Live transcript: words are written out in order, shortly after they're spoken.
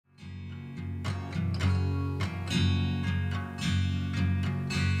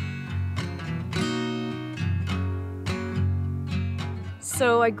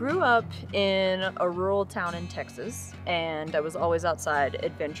So I grew up in a rural town in Texas, and I was always outside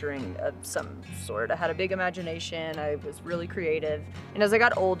adventuring of some sort. I had a big imagination, I was really creative. And as I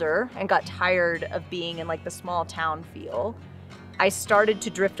got older and got tired of being in like the small town feel, I started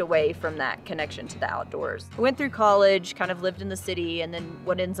to drift away from that connection to the outdoors. I went through college, kind of lived in the city, and then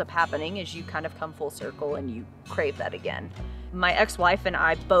what ends up happening is you kind of come full circle and you crave that again. My ex-wife and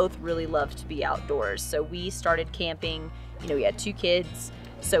I both really loved to be outdoors, so we started camping. You know, we had 2 kids,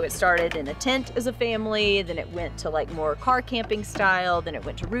 so it started in a tent as a family, then it went to like more car camping style, then it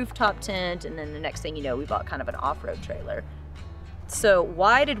went to rooftop tent, and then the next thing you know, we bought kind of an off-road trailer. So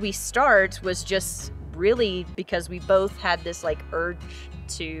why did we start was just really because we both had this like urge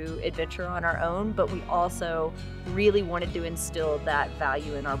to adventure on our own, but we also really wanted to instill that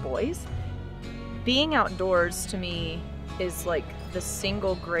value in our boys. Being outdoors to me is like the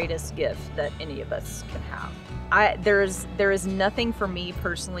single greatest gift that any of us can have. There is nothing for me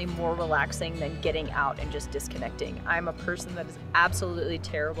personally more relaxing than getting out and just disconnecting. I'm a person that is absolutely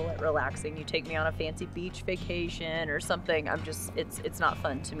terrible at relaxing. You take me on a fancy beach vacation or something, it's not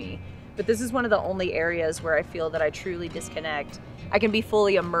fun to me. But this is one of the only areas where I feel that I truly disconnect. I can be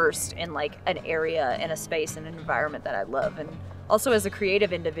fully immersed in like an area and a space and an environment that I love. And also as a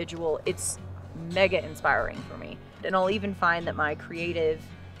creative individual, it's mega inspiring for me. And I'll even find that my creative,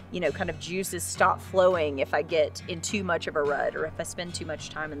 kind of juices stop flowing if I get in too much of a rut or if I spend too much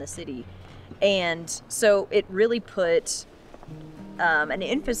time in the city. And so it really put an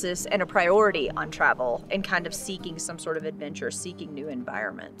emphasis and a priority on travel and kind of seeking some sort of adventure, seeking new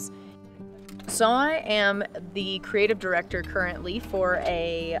environments. So I am the creative director currently for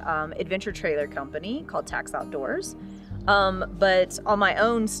a adventure trailer company called Tax Outdoors. But on my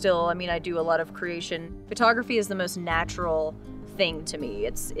own still, I do a lot of creation. Photography is the most natural thing to me.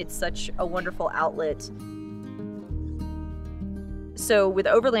 It's such a wonderful outlet. So with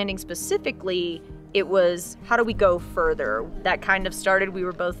overlanding specifically, it was how do we go further? That kind of started, we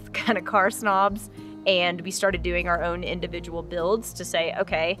were both kind of car snobs, and we started doing our own individual builds to say,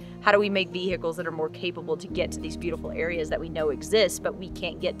 okay, how do we make vehicles that are more capable to get to these beautiful areas that we know exist, but we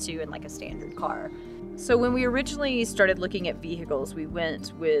can't get to in like a standard car? So when we originally started looking at vehicles, we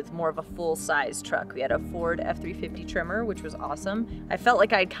went with more of a full-size truck. We had a Ford F-350 Trimmer, which was awesome. I felt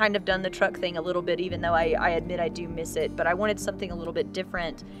like I'd kind of done the truck thing a little bit, even though I admit I do miss it, but I wanted something a little bit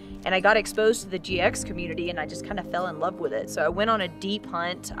different. And I got exposed to the GX community and I just kind of fell in love with it. So I went on a deep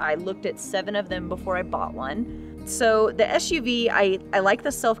hunt. I looked at 7 of them before I bought one. So the SUV, I like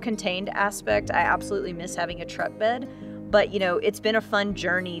the self-contained aspect. I absolutely miss having a truck bed. But it's been a fun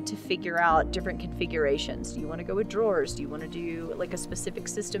journey to figure out different configurations. Do you want to go with drawers? Do you want to do like a specific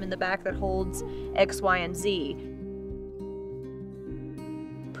system in the back that holds X, Y, and Z?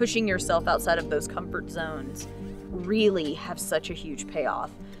 Pushing yourself outside of those comfort zones really have such a huge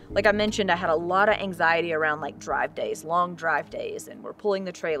payoff. Like I mentioned, I had a lot of anxiety around like drive days, long drive days, and we're pulling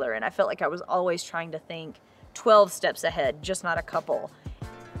the trailer, and I felt like I was always trying to think 12 steps ahead, just not a couple.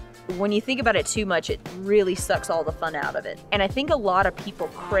 When you think about it too much, it really sucks all the fun out of it. And I think a lot of people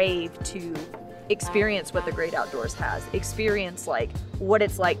crave to experience what the great outdoors has, experience like what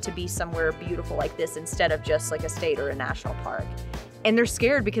it's like to be somewhere beautiful like this instead of just like a state or a national park. And they're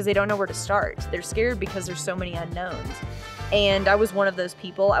scared because they don't know where to start. They're scared because there's so many unknowns. And I was one of those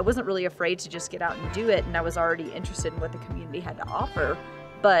people. I wasn't really afraid to just get out and do it, and I was already interested in what the community had to offer.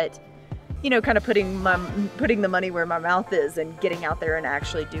 But kind of putting the money where my mouth is and getting out there and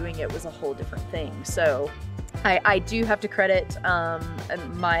actually doing it was a whole different thing. So I do have to credit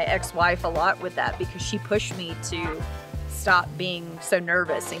my ex-wife a lot with that, because she pushed me to stop being so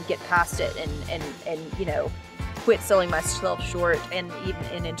nervous and get past it and quit selling myself short and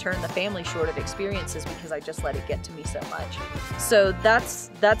in turn the family short of experiences because I just let it get to me so much. So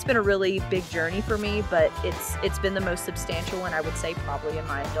that's been a really big journey for me, but it's been the most substantial one, I would say, probably in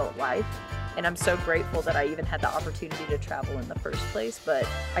my adult life. And I'm so grateful that I even had the opportunity to travel in the first place, but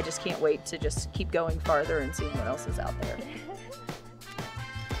I just can't wait to just keep going farther and seeing what else is out there.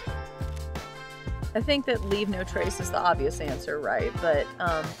 I think that leave no trace is the obvious answer, right? But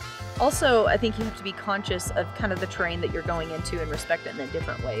also, I think you have to be conscious of kind of the terrain that you're going into and respect it in a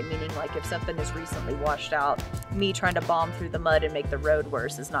different way. Meaning, like, if something is recently washed out, me trying to bomb through the mud and make the road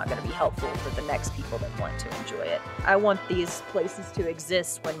worse is not going to be helpful for the next people that want to enjoy it. I want these places to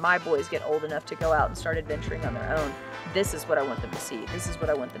exist when my boys get old enough to go out and start adventuring on their own. This is what I want them to see. This is what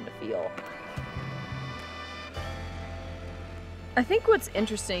I want them to feel. I think what's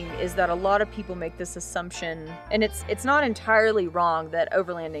interesting is that a lot of people make this assumption, and it's not entirely wrong, that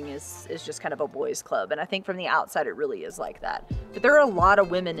overlanding is just kind of a boys' club. And I think from the outside it really is like that. But there are a lot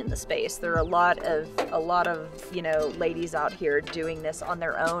of women in the space. There are a lot of you know, ladies out here doing this on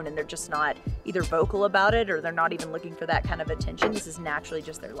their own, and they're just not either vocal about it, or they're not even looking for that kind of attention. This is naturally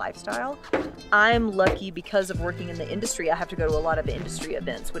just their lifestyle. I'm lucky because of working in the industry. I have to go to a lot of industry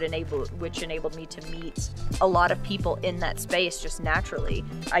events, which enabled me to meet a lot of people in that space just naturally.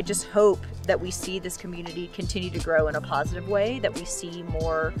 I just hope that we see this community continue to grow in a positive way, that we see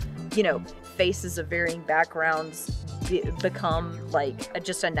more, you know, faces of varying backgrounds become like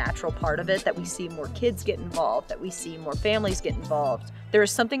just a natural part of it, that we see more kids get involved, that we see more families get involved. There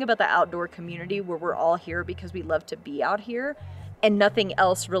is something about the outdoor community where we're all here because we love to be out here, and nothing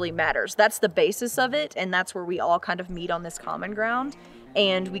else really matters. That's the basis of it, and that's where we all kind of meet on this common ground.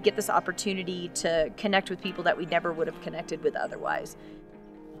 And we get this opportunity to connect with people that we never would have connected with otherwise.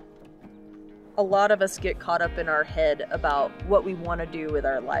 A lot of us get caught up in our head about what we want to do with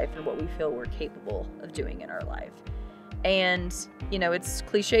our life and what we feel we're capable of doing in our life. And, you know, it's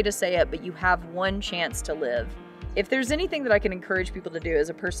cliche to say it, but you have one chance to live. If there's anything that I can encourage people to do as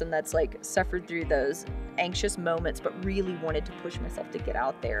a person that's like suffered through those anxious moments but really wanted to push myself to get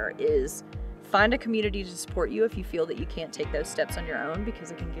out there, is find a community to support you if you feel that you can't take those steps on your own,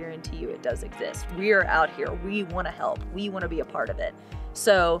 because I can guarantee you it does exist. We are out here. We want to help. We want to be a part of it.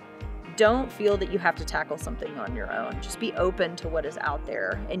 So don't feel that you have to tackle something on your own. Just be open to what is out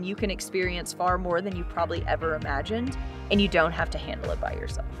there, and you can experience far more than you probably ever imagined, and you don't have to handle it by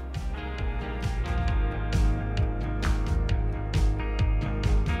yourself.